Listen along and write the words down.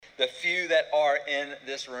the few that are in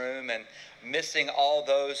this room and missing all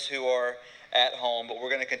those who are at home. But we're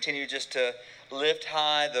going to continue just to lift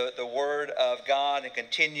high the Word of God and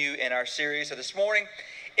continue in our series. So this morning,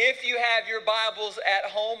 if you have your Bibles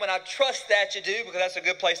at home, and I trust that you do because that's a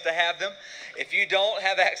good place to have them. If you don't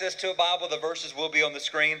have access to a Bible, the verses will be on the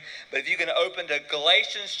screen. But if you can open to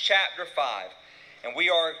Galatians chapter 5. And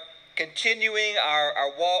we are continuing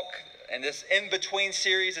our walk in this in-between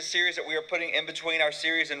series, a series that we are putting in between our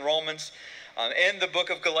series in Romans, in the book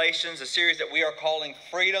of Galatians, a series that we are calling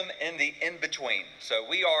Freedom in the In-Between. So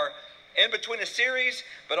we are in between a series,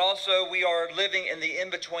 but also we are living in the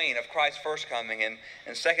in-between of Christ's first coming and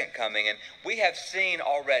second coming. And we have seen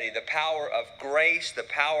already the power of grace, the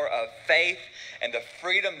power of faith, and the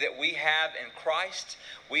freedom that we have in Christ.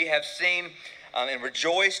 We have seen and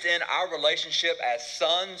rejoiced in our relationship as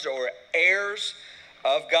sons or heirs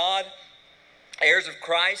of God, heirs of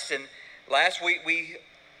Christ. And last week we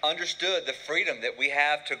understood the freedom that we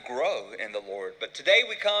have to grow in the Lord. But today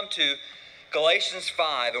we come to Galatians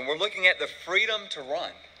 5, and we're looking at the freedom to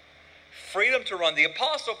run. Freedom to run. The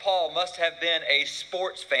Apostle Paul must have been a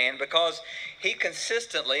sports fan because he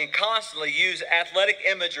consistently and constantly used athletic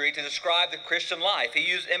imagery to describe the Christian life. He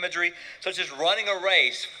used imagery such as running a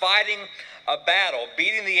race, fighting a battle,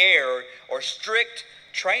 beating the air, or strict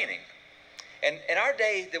training. And in our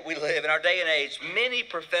day that we live, in our day and age, many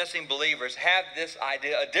professing believers have this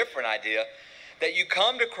idea, a different idea, that you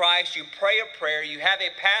come to Christ, you pray a prayer, you have a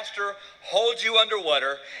pastor hold you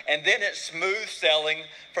underwater, and then it's smooth sailing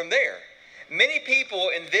from there. Many people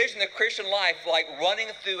envision the Christian life like running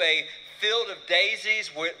through a field of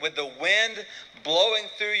daisies with the wind blowing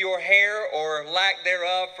through your hair or lack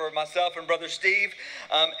thereof for myself and Brother Steve.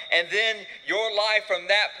 And then your life from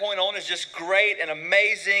that point on is just great and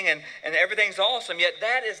amazing and everything's awesome. Yet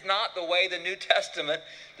that is not the way the New Testament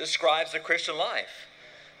describes the Christian life.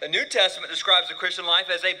 The New Testament describes the Christian life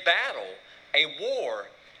as a battle, a war,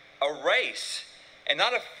 a race. And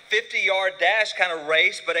not a 50-yard dash kind of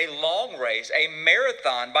race, but a long race, a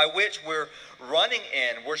marathon by which we're running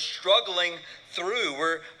in, we're struggling through,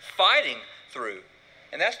 we're fighting through.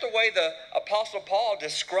 And that's the way the Apostle Paul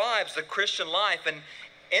describes the Christian life. And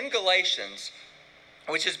in Galatians,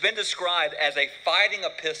 which has been described as a fighting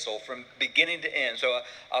epistle from beginning to end, so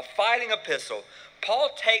a fighting epistle, Paul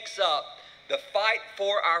takes up the fight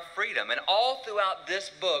for our freedom. And all throughout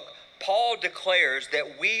this book, Paul declares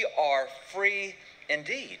that we are free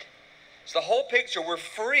indeed. It's the whole picture. We're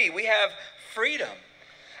free. We have freedom.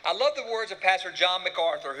 I love the words of Pastor John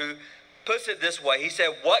MacArthur, who puts it this way. He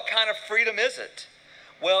said, what kind of freedom is it?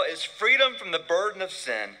 Well, it's freedom from the burden of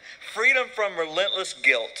sin, freedom from relentless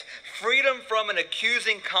guilt, freedom from an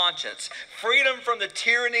accusing conscience, freedom from the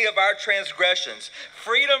tyranny of our transgressions,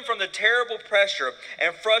 freedom from the terrible pressure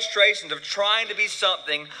and frustrations of trying to be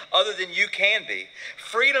something other than you can be,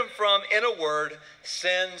 freedom from, in a word,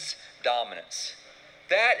 sin's dominance.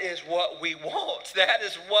 That is what we want. That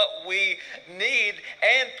is what we need.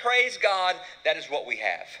 And praise God, that is what we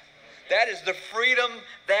have. That is the freedom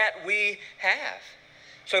that we have.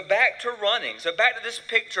 So back to running. So back to this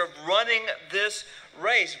picture of running this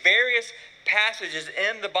race. Various passages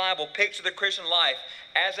in the Bible picture the Christian life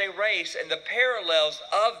as a race, and the parallels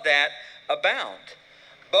of that abound.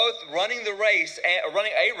 Both running a race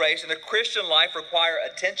and the Christian life require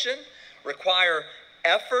attention, require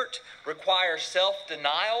effort, require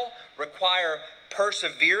self-denial, require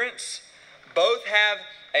perseverance. Both have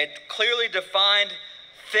a clearly defined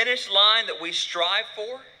finish line that we strive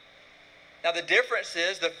for. Now the difference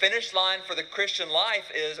is the finish line for the Christian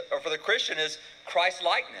life for the Christian is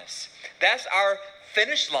Christ-likeness. That's our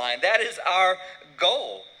finish line. That is our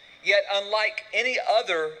goal. Yet unlike any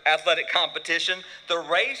other athletic competition, the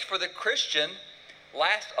race for the Christian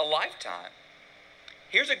lasts a lifetime.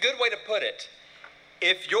 Here's a good way to put it.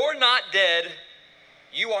 If you're not dead,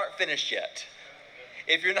 you aren't finished yet.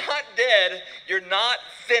 If you're not dead, you're not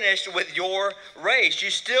finished with your race. You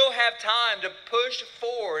still have time to push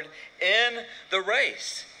forward in the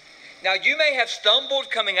race. Now, you may have stumbled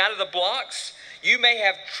coming out of the blocks. You may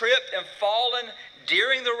have tripped and fallen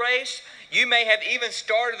during the race. You may have even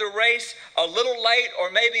started the race a little late or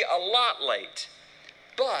maybe a lot late.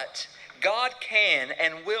 But God can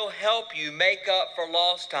and will help you make up for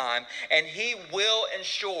lost time, and He will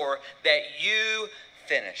ensure that you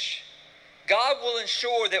finish. God will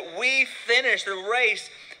ensure that we finish the race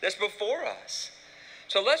that's before us.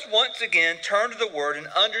 So let's once again turn to the Word and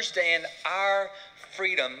understand our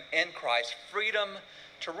freedom in Christ, freedom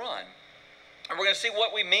to run. And we're going to see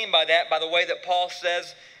what we mean by that by the way that Paul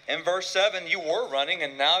says in verse 7, you were running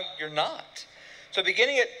and now you're not. So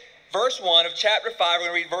beginning Verse 1 of chapter 5, we're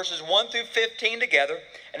going to read verses 1 through 15 together,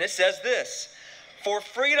 and it says this: "For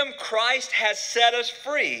freedom Christ has set us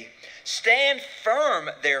free. Stand firm,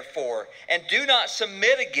 therefore, and do not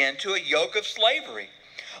submit again to a yoke of slavery.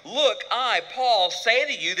 Look, I, Paul, say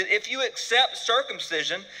to you that if you accept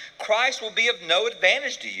circumcision, Christ will be of no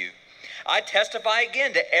advantage to you. I testify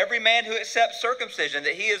again to every man who accepts circumcision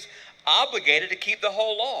that he is obligated to keep the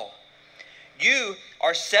whole law. You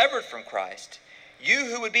are severed from Christ. You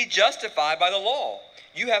who would be justified by the law,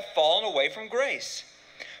 you have fallen away from grace.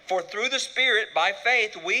 For through the Spirit, by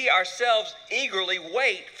faith, we ourselves eagerly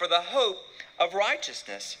wait for the hope of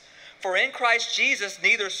righteousness. For in Christ Jesus,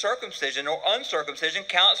 neither circumcision nor uncircumcision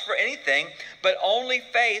counts for anything, but only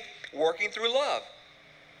faith working through love.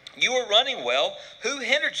 You are running well. Who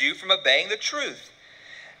hindered you from obeying the truth?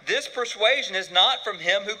 This persuasion is not from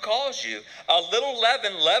him who calls you. A little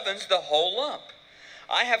leaven leavens the whole lump.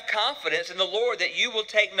 I have confidence in the Lord that you will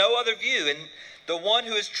take no other view, and the one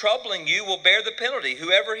who is troubling you will bear the penalty,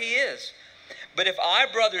 whoever he is. But if I,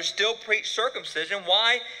 brothers, still preach circumcision,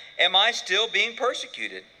 why am I still being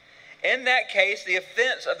persecuted? In that case, the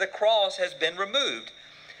offense of the cross has been removed.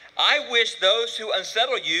 I wish those who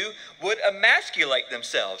unsettle you would emasculate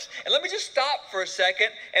themselves." And let me just stop for a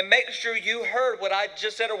second and make sure you heard what I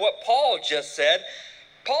just said or what Paul just said.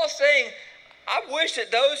 Paul's saying, I wish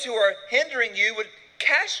that those who are hindering you would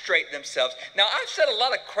castrate themselves. Now, I've said a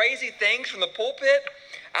lot of crazy things from the pulpit.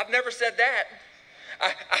 I've never said that.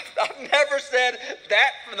 I've never said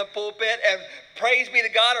that from the pulpit, and praise be to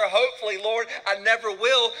God, or hopefully, Lord, I never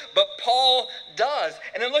will, but Paul does.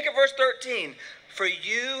 And then look at verse 13. "For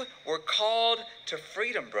you were called to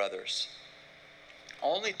freedom, brothers.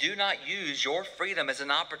 Only do not use your freedom as an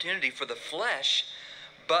opportunity for the flesh,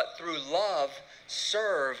 but through love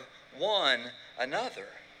serve one another.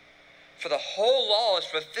 For the whole law is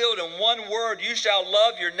fulfilled in one word: you shall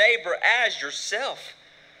love your neighbor as yourself.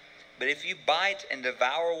 But if you bite and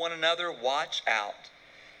devour one another, watch out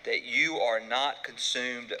that you are not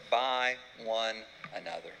consumed by one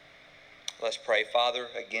another." Let's pray. Father,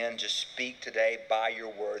 again, just speak today by your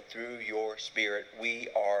word through your Spirit. We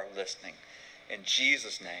are listening. In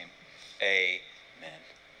Jesus' name, amen.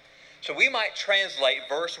 So we might translate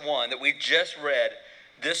verse 1 that we just read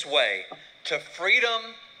this way: to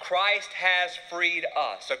freedom Christ has freed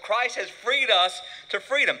us. So Christ has freed us to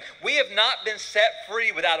freedom. We have not been set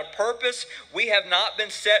free without a purpose. We have not been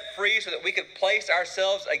set free so that we could place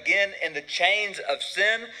ourselves again in the chains of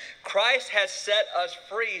sin. Christ has set us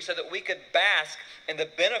free so that we could bask in the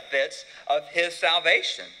benefits of his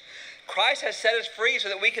salvation. Christ has set us free so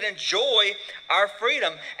that we can enjoy our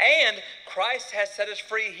freedom. And Christ has set us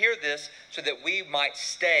free, hear this, so that we might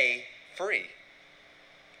stay free.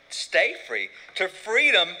 Stay free. To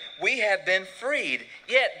freedom, we have been freed.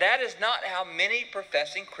 Yet that is not how many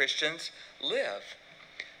professing Christians live.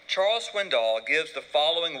 Charles Swindoll gives the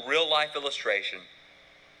following real-life illustration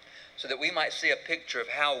so that we might see a picture of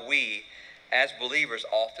how we, as believers,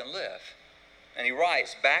 often live. And he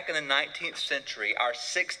writes, back in the 19th century, our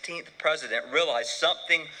 16th president realized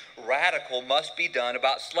something radical must be done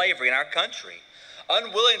about slavery in our country.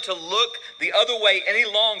 Unwilling to look the other way any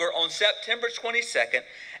longer, on September 22nd,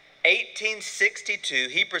 1862,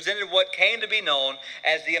 he presented what came to be known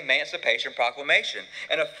as the Emancipation Proclamation,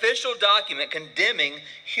 an official document condemning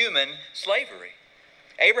human slavery.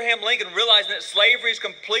 Abraham Lincoln, realizing that slavery is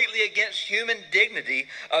completely against human dignity,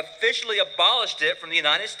 officially abolished it from the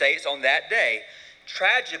United States on that day.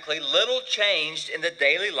 Tragically, little changed in the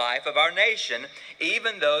daily life of our nation,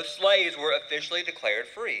 even though slaves were officially declared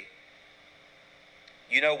free.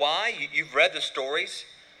 You know why? You've read the stories.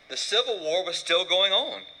 The Civil War was still going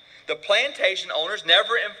on. The plantation owners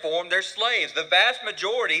never informed their slaves. The vast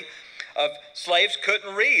majority of slaves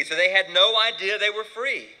couldn't read, so they had no idea they were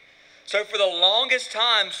free. So for the longest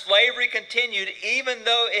time, slavery continued even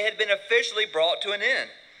though it had been officially brought to an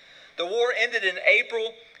end. The war ended in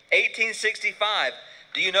April 1865.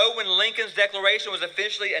 Do you know when Lincoln's Declaration was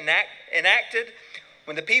officially enacted?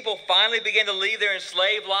 When the people finally began to leave their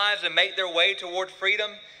enslaved lives and make their way toward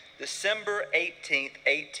freedom? December 18th,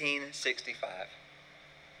 1865.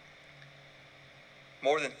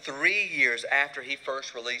 More than 3 years after he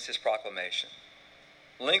first released his proclamation.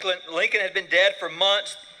 Lincoln had been dead for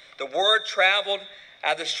months. The word traveled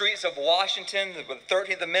out of the streets of Washington with the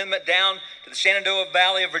 13th Amendment down to the Shenandoah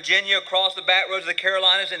Valley of Virginia, across the back roads of the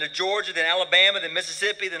Carolinas, into Georgia, then Alabama, then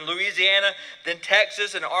Mississippi, then Louisiana, then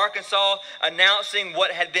Texas and Arkansas, announcing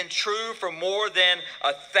what had been true for more than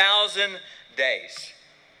 1,000 days.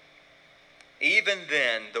 Even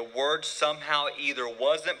then, the word somehow either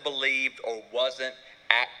wasn't believed or wasn't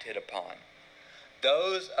acted upon.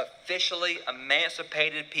 those officially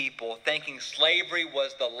emancipated people, thinking slavery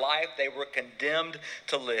was the life they were condemned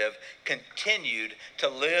to live, continued to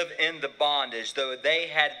live in the bondage, though they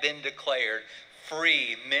had been declared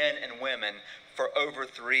free men and women for over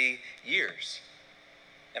 3 years.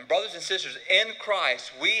 And brothers and sisters, in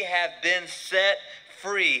Christ, we have been set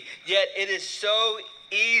free, yet it is so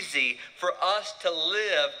easy for us to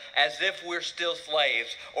live as if we're still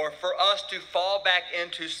slaves, or for us to fall back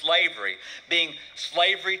into slavery, being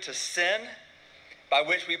slavery to sin, by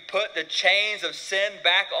which we put the chains of sin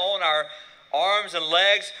back on our arms and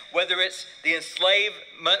legs, whether it's the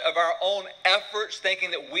enslavement of our own efforts,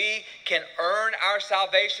 thinking that we can earn our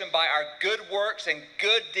salvation by our good works and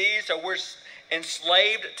good deeds, so we're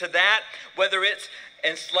enslaved to that, whether it's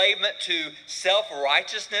enslavement to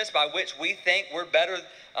self-righteousness, by which we think we're better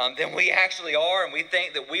than we actually are, and we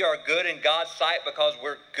think that we are good in God's sight because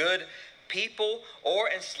we're good people, or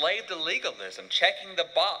enslaved to legalism, checking the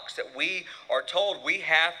box that we are told we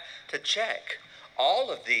have to check. All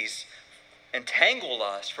of these entangle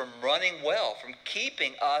us from running well, from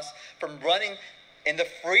keeping us from running in the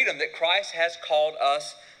freedom that Christ has called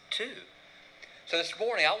us to. So this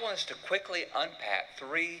morning, I want us to quickly unpack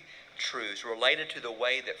 3 truths related to the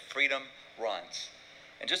way that freedom runs.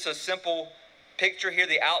 And just a simple picture here,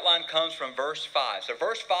 the outline comes from verse 5. So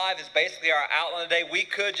verse 5 is basically our outline today. We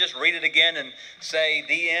could just read it again and say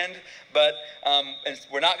the end, but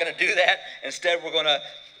we're not going to do that. Instead, we're going to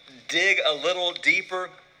dig a little deeper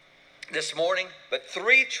this morning. But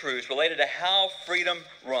 3 truths related to how freedom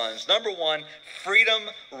runs. Number 1, freedom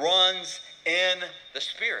runs in the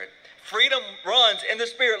Spirit. Freedom runs in the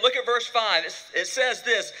Spirit. Look at verse 5. It says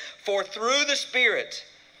this, for through the Spirit,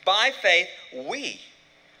 by faith, we.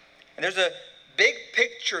 And there's a big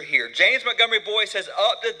picture here. James Montgomery Boyce says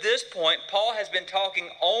up to this point, Paul has been talking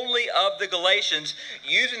only of the Galatians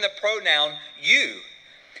using the pronoun you.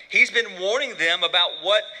 He's been warning them about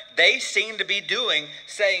what they seem to be doing,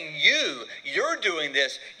 saying you're doing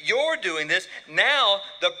this, you're doing this. Now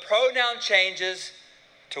the pronoun changes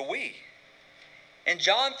to we. In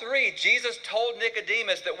John 3, Jesus told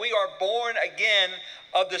Nicodemus that we are born again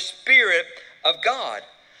of the Spirit of God.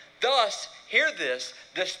 Thus, hear this,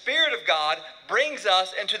 the Spirit of God brings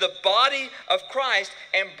us into the body of Christ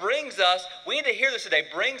and brings us, we need to hear this today,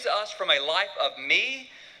 brings us from a life of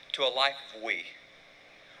me to a life of we.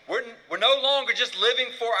 We're no longer just living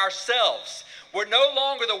for ourselves. The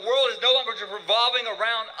world is no longer just revolving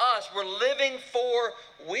around us. We're living for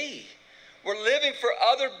we. We're living for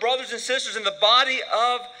other brothers and sisters in the body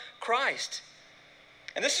of Christ.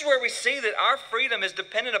 And this is where we see that our freedom is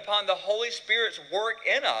dependent upon the Holy Spirit's work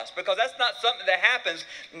in us, because that's not something that happens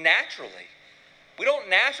naturally. We don't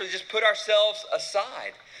naturally just put ourselves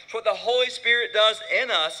aside. It's what the Holy Spirit does in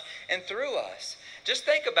us and through us. Just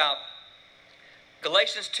think about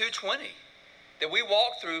Galatians 2:20 that we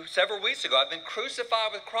walked through several weeks ago. I've been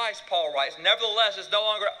crucified with Christ, Paul writes. Nevertheless, it's no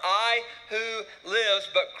longer I who lives,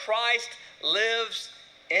 but Christ lives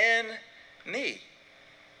in me.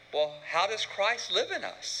 Well, how does Christ live in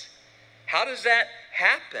us? How does that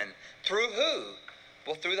happen? Through who?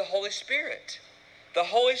 Well, through the Holy Spirit. The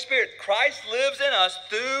Holy Spirit. Christ lives in us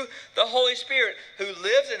through the Holy Spirit, who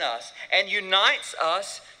lives in us and unites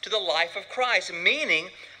us to the life of Christ. Meaning,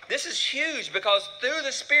 this is huge, because through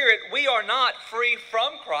the Spirit, we are not free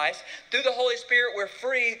from Christ. Through the Holy Spirit, we're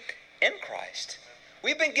free in Christ.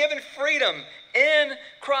 We've been given freedom in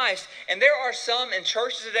Christ. And there are some in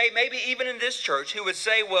churches today, maybe even in this church, who would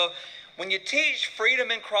say, well, when you teach freedom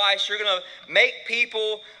in Christ, you're going to make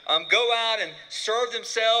people go out and serve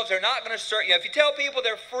themselves. They're not going to serve. If you tell people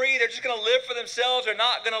they're free, they're just going to live for themselves. They're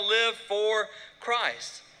not going to live for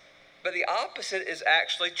Christ. But the opposite is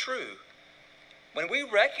actually true. When we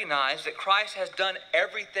recognize that Christ has done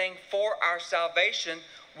everything for our salvation,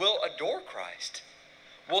 we'll adore Christ.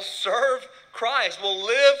 We'll serve Christ. We'll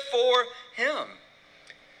live for Him.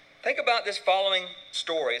 Think about this following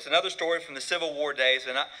story. It's another story from the Civil War days,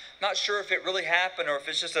 and I'm not sure if it really happened or if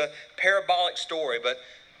it's just a parabolic story, but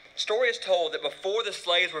the story is told that before the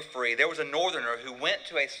slaves were free, there was a northerner who went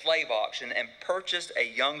to a slave auction and purchased a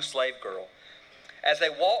young slave girl. As they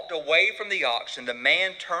walked away from the auction, the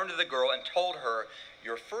man turned to the girl and told her,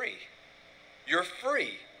 "You're free. You're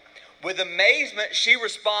free." With amazement, she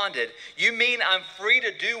responded, "You mean I'm free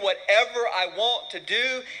to do whatever I want to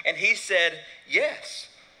do?" And he said, "Yes."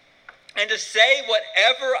 "And to say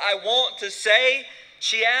whatever I want to say?"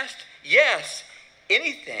 she asked. "Yes,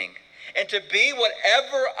 anything." "And to be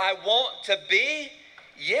whatever I want to be?"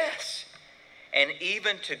 "Yes." "And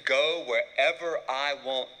even to go wherever I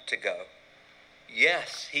want to go?"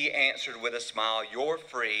 "Yes," he answered with a smile. "You're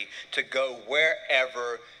free to go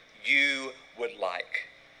wherever you would like.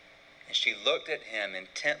 And she looked at him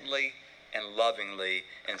intently and lovingly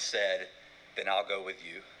and said, then I'll go with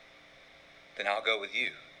you. Then I'll go with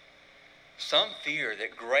you. Some fear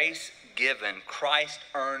that grace given, Christ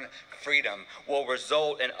earned freedom will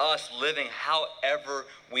result in us living however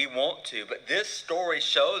we want to. But this story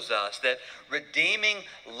shows us that redeeming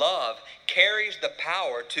love carries the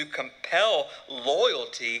power to compel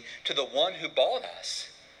loyalty to the one who bought us.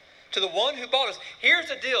 To the one who bought us. Here's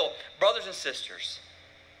the deal, brothers and sisters.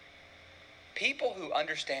 People who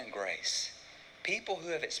understand grace, people who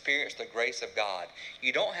have experienced the grace of God,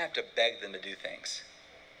 you don't have to beg them to do things.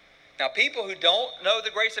 Now, people who don't know the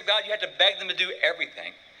grace of God, you have to beg them to do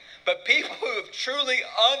everything. But people who have truly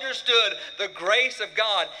understood the grace of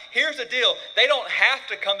God, here's the deal. They don't have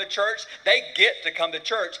to come to church. They get to come to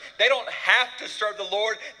church. They don't have to serve the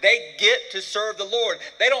Lord. They get to serve the Lord.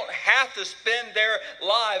 They don't have to spend their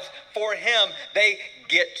lives for Him. They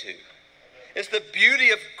get to. It's the beauty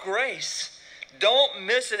of grace. Don't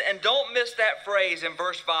miss it, and don't miss that phrase in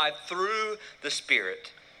verse 5, through the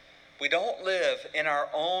Spirit. We don't live in our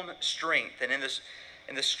own strength and in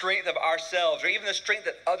the strength of ourselves or even the strength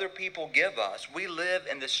that other people give us. We live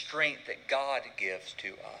in the strength that God gives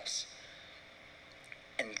to us.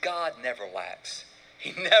 And God never lacks.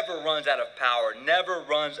 He never runs out of power, never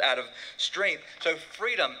runs out of strength. So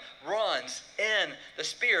freedom runs in the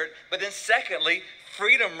Spirit. But then secondly,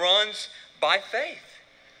 freedom runs by faith.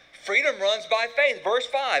 Freedom runs by faith. Verse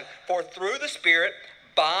 5, for through the Spirit,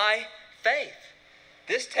 by faith.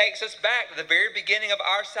 This takes us back to the very beginning of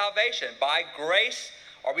our salvation. By grace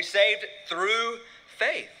are we saved through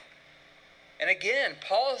faith. And again,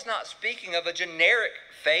 Paul is not speaking of a generic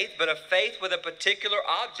faith, but a faith with a particular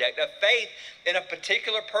object, a faith in a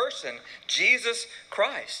particular person, Jesus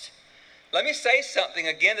Christ. Let me say something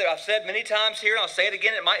again that I've said many times here, and I'll say it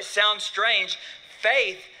again. It might sound strange.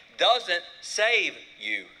 Faith doesn't save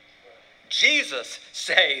you. Jesus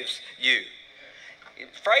saves you.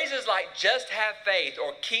 Phrases like just have faith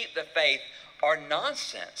or keep the faith are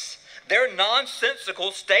nonsense. They're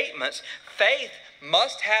nonsensical statements. Faith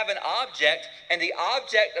must have an object, and the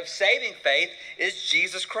object of saving faith is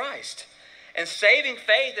Jesus Christ. And saving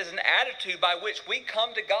faith is an attitude by which we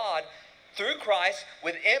come to God through Christ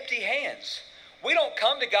with empty hands. We don't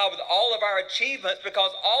come to God with all of our achievements because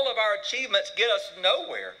all of our achievements get us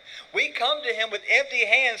nowhere. We come to Him with empty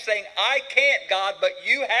hands saying, I can't, God, but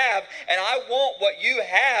you have, and I want what you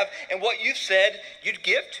have and what you've said you'd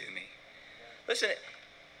give to me. Listen,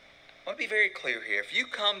 I want to be very clear here. If you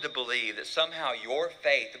come to believe that somehow your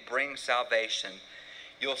faith brings salvation,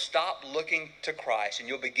 you'll stop looking to Christ and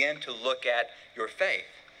you'll begin to look at your faith.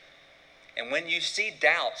 And when you see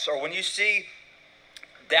doubts or when you see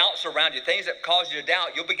doubts around you, things that cause you to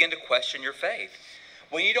doubt, you'll begin to question your faith.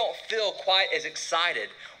 When you don't feel quite as excited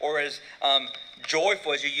or as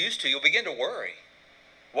joyful as you used to, you'll begin to worry.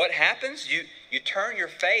 What happens? You turn your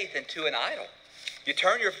faith into an idol. You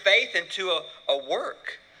turn your faith into a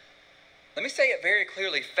work. Let me say it very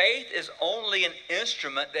clearly. Faith is only an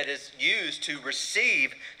instrument that is used to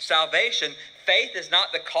receive salvation. Faith is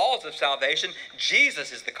not the cause of salvation.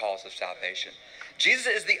 Jesus is the cause of salvation. Jesus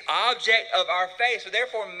is the object of our faith. So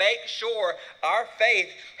therefore, make sure our faith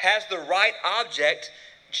has the right object,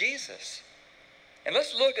 Jesus. And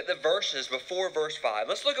let's look at the verses before verse 5.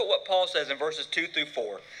 Let's look at what Paul says in verses 2 through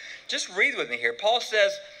 4. Just read with me here. Paul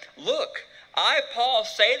says, look, I, Paul,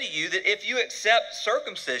 say to you that if you accept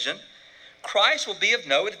circumcision, Christ will be of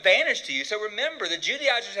no advantage to you. So remember, the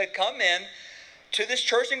Judaizers had come in to this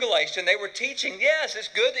church in Galatia, and they were teaching, yes, it's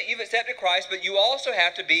good that you've accepted Christ, but you also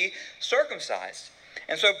have to be circumcised.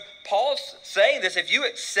 And so Paul's saying this, if you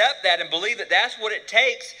accept that and believe that that's what it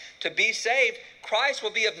takes to be saved, Christ will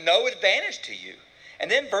be of no advantage to you. And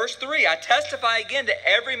then verse 3, I testify again to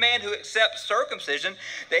every man who accepts circumcision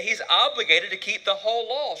that he's obligated to keep the whole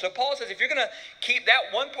law. So Paul says, if you're going to keep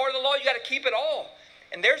that one part of the law, you got to keep it all.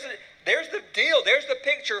 And there's the deal, there's the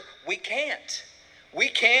picture. We can't. We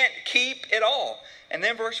can't keep it all. And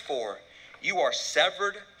then verse 4, you are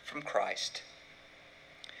severed from Christ.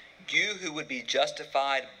 You who would be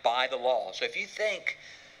justified by the law. So if you think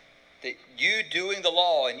that you doing the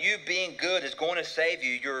law and you being good is going to save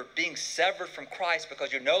you, you're being severed from Christ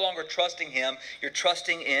because you're no longer trusting Him. You're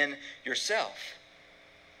trusting in yourself.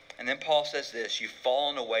 And then Paul says this, you've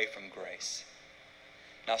fallen away from grace.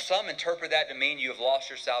 Now some interpret that to mean you have lost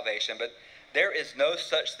your salvation, but there is no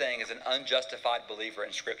such thing as an unjustified believer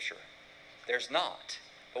in Scripture. There's not.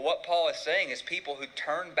 But what Paul is saying is people who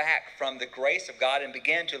turn back from the grace of God and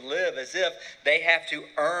begin to live as if they have to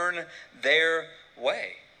earn their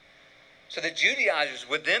way. So the Judaizers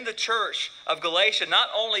within the church of Galatia not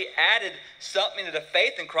only added something to the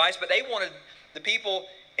faith in Christ, but they wanted the people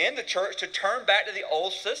in the church to turn back to the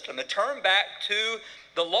old system, to turn back to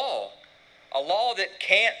the law, a law that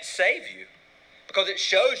can't save you because it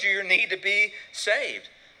shows you your need to be saved.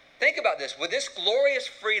 Think about this. With this glorious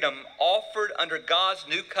freedom offered under God's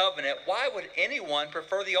new covenant, why would anyone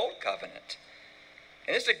prefer the old covenant?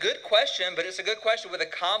 And it's a good question, but it's a good question with a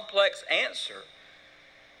complex answer.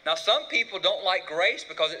 Now, some people don't like grace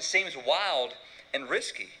because it seems wild and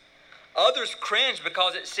risky. Others cringe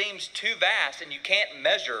because it seems too vast and you can't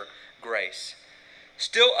measure grace.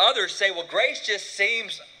 Still others say, well, grace just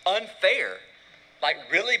seems unfair. Like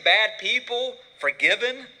really bad people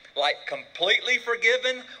forgiven, like completely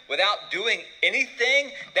forgiven without doing anything.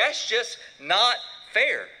 That's just not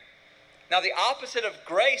fair. Now, the opposite of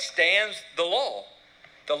grace stands the law.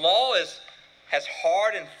 The law has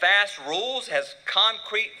hard and fast rules, has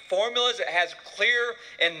concrete formulas, it has clear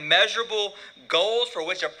and measurable goals for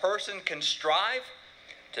which a person can strive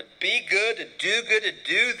to be good, to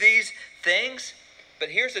do these things. But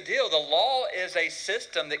here's the deal. The law is a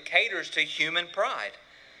system that caters to human pride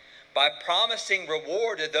by promising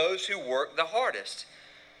reward to those who work the hardest,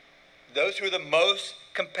 those who are the most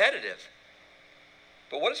competitive.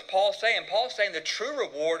 But what is Paul saying? Paul's saying the true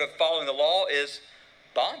reward of following the law is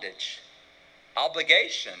bondage,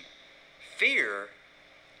 obligation, fear,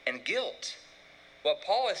 and guilt. What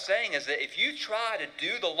Paul is saying is that if you try to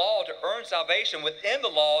do the law to earn salvation, within the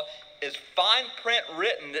law is fine print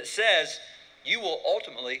written that says you will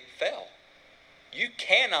ultimately fail. You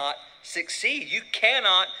cannot succeed. You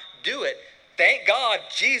cannot do it. Thank God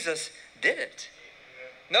Jesus did it.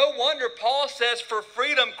 No wonder Paul says, for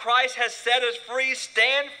freedom Christ has set us free.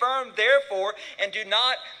 Stand firm, therefore, and do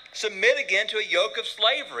not submit again to a yoke of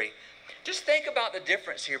slavery. Just think about the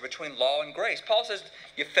difference here between law and grace. Paul says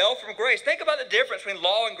you fell from grace. Think about the difference between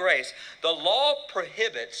law and grace. The law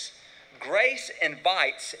prohibits, grace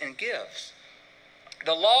invites and gives.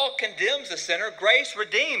 The law condemns the sinner, grace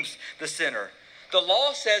redeems the sinner. The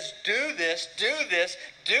law says do this, do this,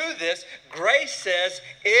 do this. Grace says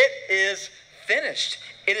it is finished.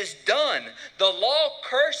 It is done. The law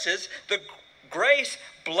curses, the grace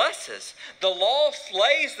blesses. The law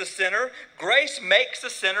slays the sinner. Grace makes the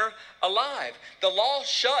sinner alive. The law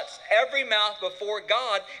shuts every mouth before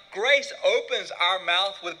God. Grace opens our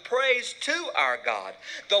mouth with praise to our God.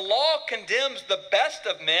 The law condemns the best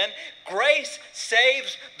of men. Grace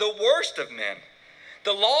saves the worst of men.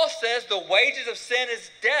 The law says the wages of sin is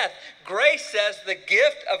death. Grace says the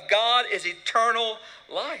gift of God is eternal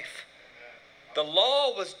life. The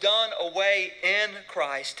law was done away in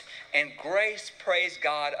Christ, and grace, praise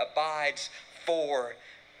God, abides forever.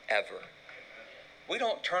 We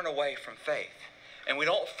don't turn away from faith, and we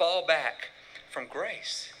don't fall back from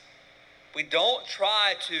grace. We don't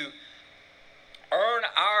try to earn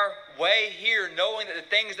our way here knowing that the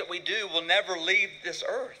things that we do will never leave this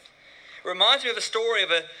earth. It reminds me of the story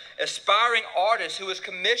of an aspiring artist who was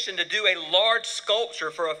commissioned to do a large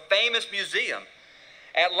sculpture for a famous museum.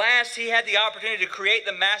 At last, he had the opportunity to create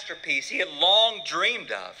the masterpiece he had long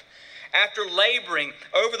dreamed of. After laboring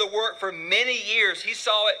over the work for many years, he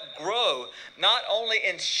saw it grow, not only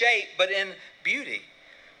in shape, but in beauty.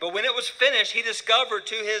 But when it was finished, he discovered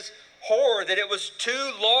to his horror that it was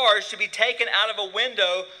too large to be taken out of a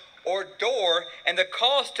window or door, and the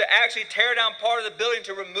cost to actually tear down part of the building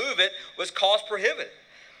to remove it was cost prohibitive.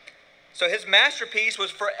 So his masterpiece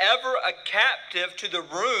was forever a captive to the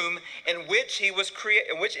room in which it was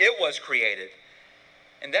created.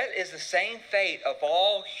 And that is the same fate of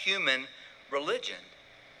all human religion.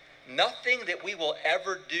 Nothing that we will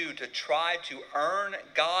ever do to try to earn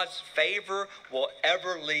God's favor will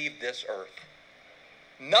ever leave this earth.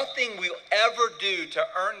 Nothing we'll ever do to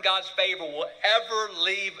earn God's favor will ever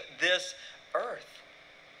leave this earth.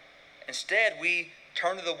 Instead, we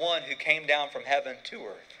turn to the one who came down from heaven to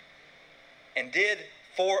earth and did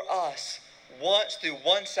for us once through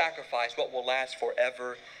one sacrifice what will last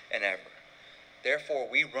forever and ever. Therefore,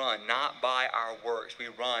 we run not by our works, we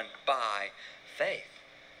run by faith.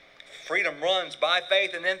 Freedom runs by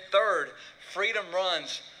faith. And then third, freedom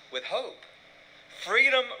runs with hope.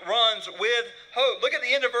 Freedom runs with hope. Look at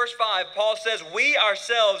the end of verse 5. Paul says, we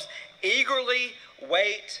ourselves eagerly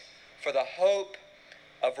wait for the hope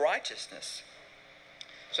of righteousness.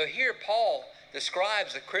 So here Paul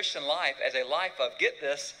describes the Christian life as a life of, get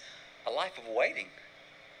this, a life of waiting.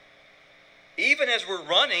 Even as we're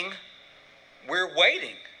running, we're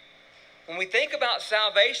waiting. When we think about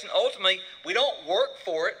salvation, ultimately, we don't work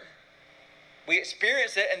for it. We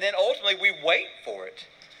experience it, and then ultimately we wait for it.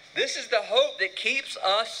 This is the hope that keeps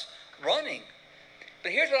us running.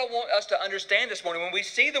 But here's what I want us to understand this morning. When we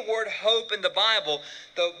see the word hope in the Bible,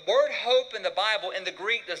 the word hope in the Bible in the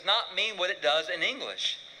Greek does not mean what it does in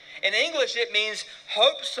English. In English, it means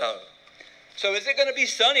hope so. So is it going to be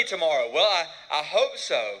sunny tomorrow? Well, I hope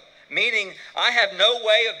so. Meaning, I have no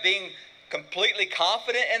way of being completely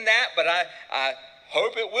confident in that, but I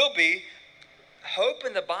hope it will be. Hope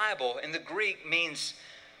in the Bible, in the Greek, means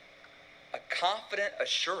a confident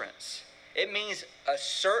assurance. It means a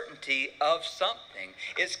certainty of something.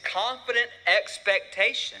 It's confident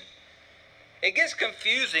expectation. It gets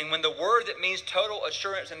confusing when the word that means total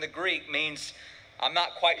assurance in the Greek means I'm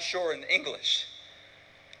not quite sure in English.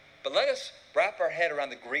 But let us wrap our head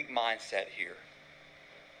around the Greek mindset here.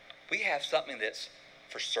 We have something that's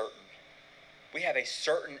for certain. We have a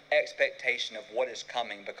certain expectation of what is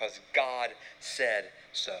coming because God said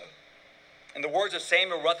so. In the words of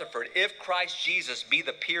Samuel Rutherford, if Christ Jesus be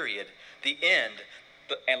the period, the end,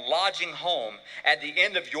 and lodging home, at the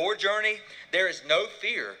end of your journey, there is no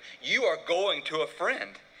fear. You are going to a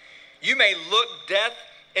friend. You may look death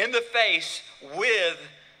in the face with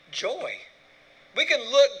joy. We can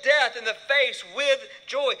look death in the face with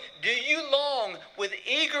joy. Do you long with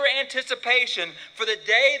eager anticipation for the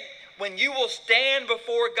day when you will stand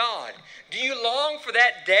before God? Do you long for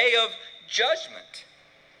that day of judgment?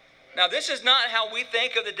 Now, this is not how we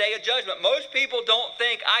think of the day of judgment. Most people don't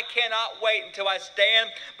think, I cannot wait until I stand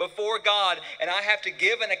before God and I have to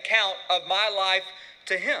give an account of my life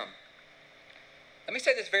to Him. Let me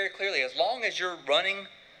say this very clearly. As long as you're running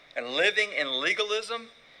and living in legalism,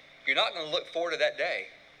 you're not going to look forward to that day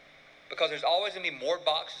because there's always going to be more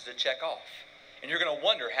boxes to check off. And you're going to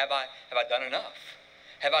wonder, have I done enough?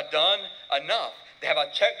 Have I done enough? Have I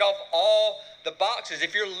checked off all the boxes?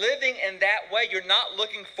 If you're living in that way, you're not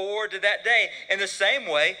looking forward to that day. In the same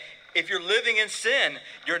way, if you're living in sin,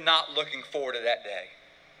 you're not looking forward to that day.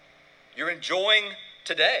 You're enjoying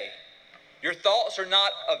today. Your thoughts are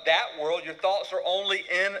not of that world. Your thoughts are only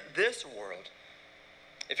in this world.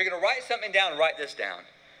 If you're going to write something down, write this down.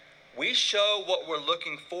 We show what we're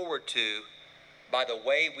looking forward to by the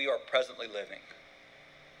way we are presently living.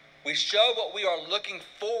 We show what we are looking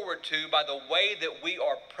forward to by the way that we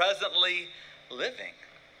are presently living.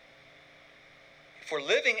 If we're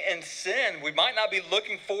living in sin, we might not be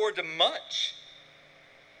looking forward to much.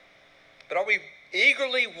 But are we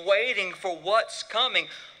eagerly waiting for what's coming?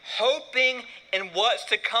 Hoping in what's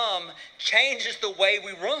to come changes the way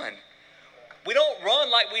we run. We don't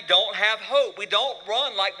run like we don't have hope. We don't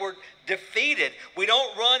run like we're defeated. We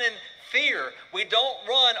don't run in fear. We don't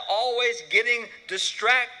run always getting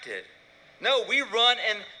distracted. No, we run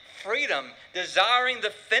in freedom, desiring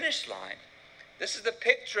the finish line. This is the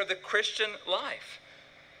picture of the Christian life.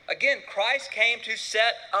 Again, Christ came to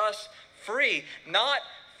set us free, not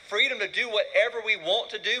freedom to do whatever we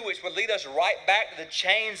want to do, which would lead us right back to the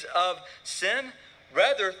chains of sin.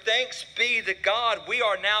 Rather, thanks be to God, we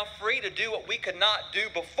are now free to do what we could not do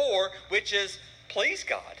before, which is please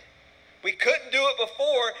God. We couldn't do it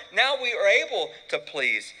before. Now we are able to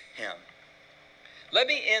please Him. Let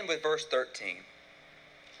me end with verse 13,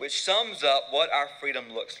 which sums up what our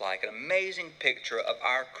freedom looks like. An amazing picture of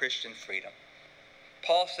our Christian freedom.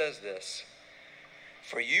 Paul says this,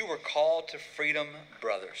 "For you were called to freedom,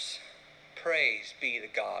 brothers. Praise be to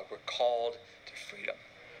God, we're called to freedom.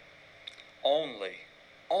 Only,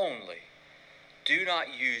 do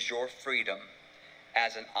not use your freedom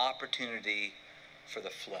as an opportunity for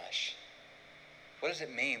the flesh." What does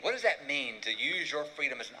it mean? What does that mean, to use your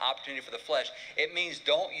freedom as an opportunity for the flesh? It means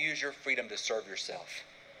don't use your freedom to serve yourself.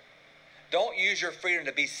 Don't use your freedom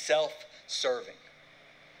to be self-serving.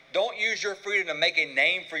 Don't use your freedom to make a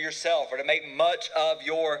name for yourself or to make much of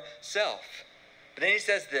yourself. But then he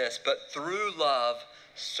says this, "But through love,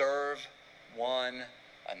 serve one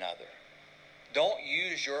another." Don't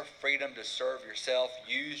use your freedom to serve yourself.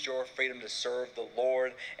 Use your freedom to serve the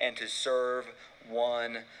Lord and to serve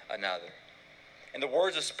one another. In the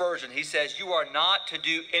words of Spurgeon, he says, "You are not to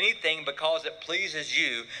do anything because it pleases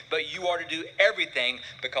you, but you are to do everything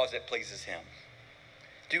because it pleases Him."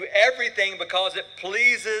 Do everything because it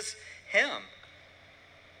pleases Him.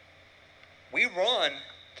 We run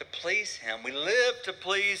to please Him. We live to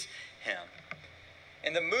please Him.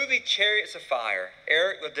 In the movie Chariots of Fire,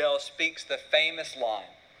 Eric Liddell speaks the famous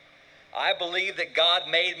line, "I believe that God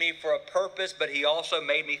made me for a purpose, but He also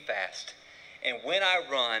made me fast. And when I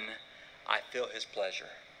run, I feel His pleasure."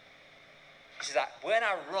 He says, when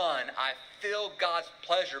I run, I feel God's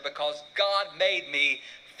pleasure because God made me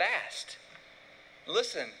fast.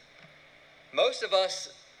 Listen, most of us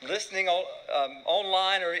listening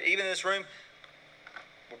online or even in this room,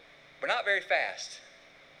 we're not very fast.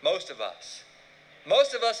 Most of us.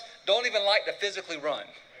 Most of us don't even like to physically run.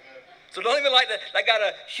 So don't even like to, I got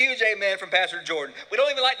a huge amen from Pastor Jordan. We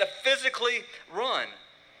don't even like to physically run.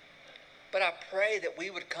 But I pray that we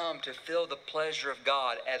would come to feel the pleasure of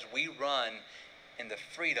God as we run in the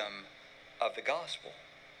freedom of the gospel.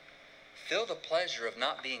 Feel the pleasure of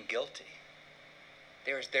not being guilty.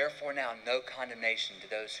 There is therefore now no condemnation to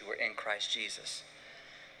those who are in Christ Jesus.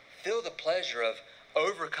 Feel the pleasure of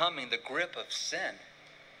overcoming the grip of sin.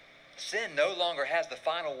 Sin no longer has the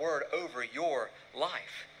final word over your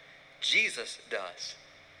life. Jesus does.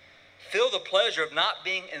 Feel the pleasure of not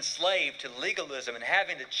being enslaved to legalism and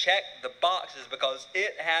having to check the boxes because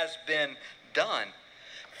it has been done.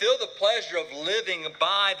 Feel the pleasure of living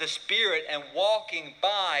by the Spirit and walking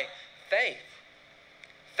by faith.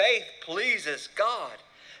 Faith pleases God.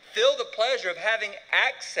 Feel the pleasure of having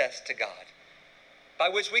access to God, by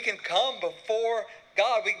which we can come before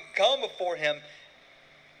God. We can come before Him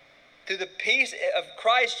through the peace of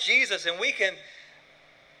Christ Jesus, and we can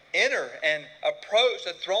enter and approach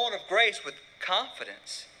the throne of grace with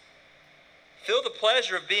confidence. Feel the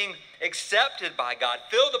pleasure of being accepted by God.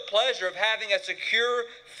 Feel the pleasure of having a secure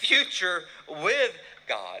future with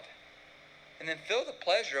God. And then feel the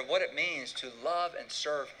pleasure of what it means to love and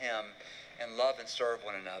serve Him and love and serve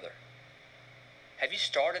one another. Have you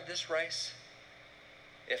started this race?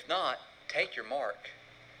 If not, take your mark.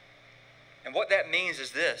 And what that means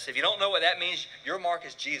is this. If you don't know what that means, your mark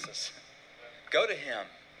is Jesus. Go to Him.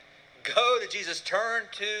 Go to Jesus. Turn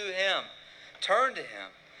to Him. Turn to Him.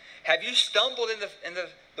 Have you stumbled in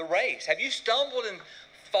the race? Have you stumbled and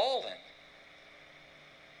fallen?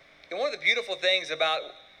 And one of the beautiful things about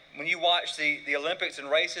when you watch the Olympics and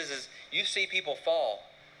races is you see people fall.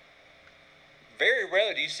 Very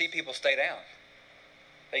rarely do you see people stay down.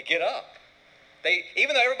 They get up.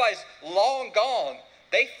 Even though everybody's long gone,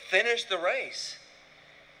 they finish the race.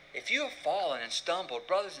 If you have fallen and stumbled,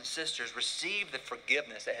 brothers and sisters, receive the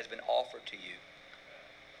forgiveness that has been offered to you.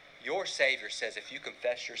 Your Savior says, if you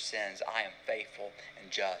confess your sins, I am faithful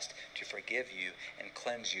and just to forgive you and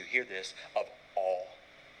cleanse you, hear this, of all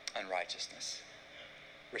unrighteousness.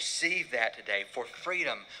 Receive that today. For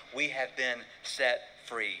freedom, we have been set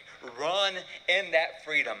free. Run in that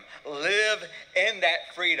freedom. Live in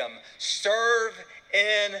that freedom. Serve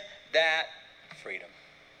in that freedom.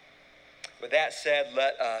 With that said,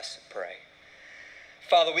 let us pray.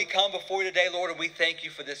 Father, we come before you today, Lord, and we thank you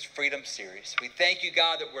for this freedom series. We thank you,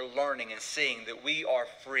 God, that we're learning and seeing that we are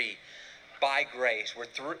free by grace. We're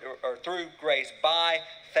through grace, by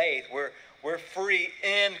faith. We're free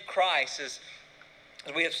in Christ. As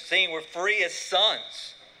we have seen, we're free as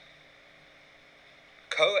sons,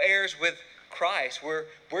 co-heirs with Christ.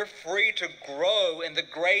 We're free to grow in the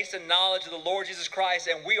grace and knowledge of the Lord Jesus Christ,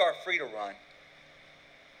 and we are free to run.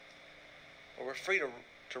 We're free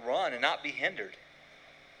to run and not be hindered,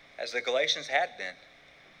 as the Galatians had been.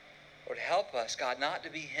 Lord, help us, God, not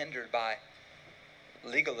to be hindered by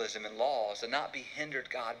legalism and laws, and not be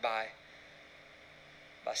hindered, God, by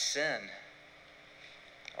sin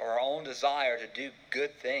or our own desire to do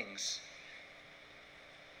good things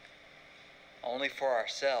only for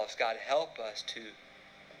ourselves. God, help us to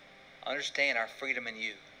understand our freedom in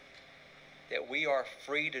you, that we are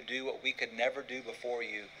free to do what we could never do before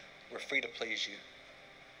you. We're free to please you.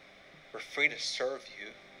 We're free to serve you.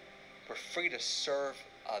 We're free to serve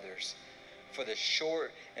others for the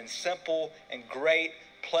short and simple and great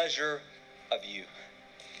pleasure of you.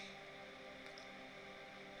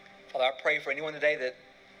 Father, I pray for anyone today that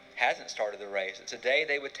hasn't started the race, that today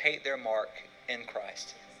they would take their mark in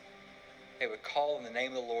Christ. They would call on the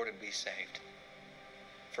name of the Lord and be saved.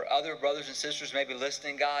 For other brothers and sisters maybe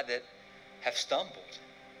listening, God, that have stumbled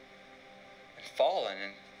and fallen,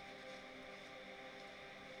 and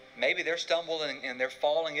maybe their stumbling and their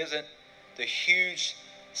falling isn't the huge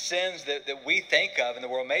sins that we think of in the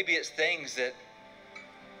world. Maybe it's things that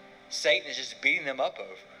Satan is just beating them up over.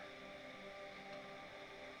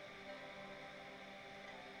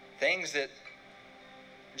 Things that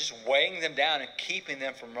are just weighing them down and keeping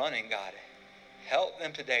them from running, God. Help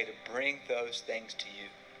them today to bring those things to you.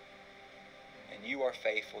 And you are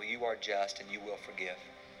faithful, you are just, and you will forgive.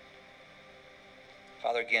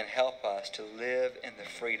 Father, again, help us to live in the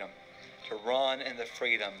freedom, to run in the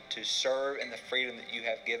freedom, to serve in the freedom that you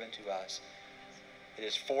have given to us. It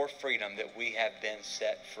is for freedom that we have been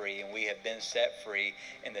set free, and we have been set free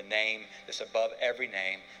in the name that's above every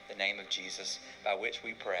name, the name of Jesus, by which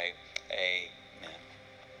we pray. Amen.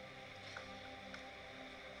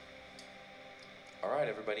 All right,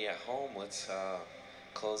 everybody at home, let's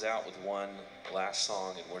close out with one last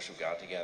song and worship God together.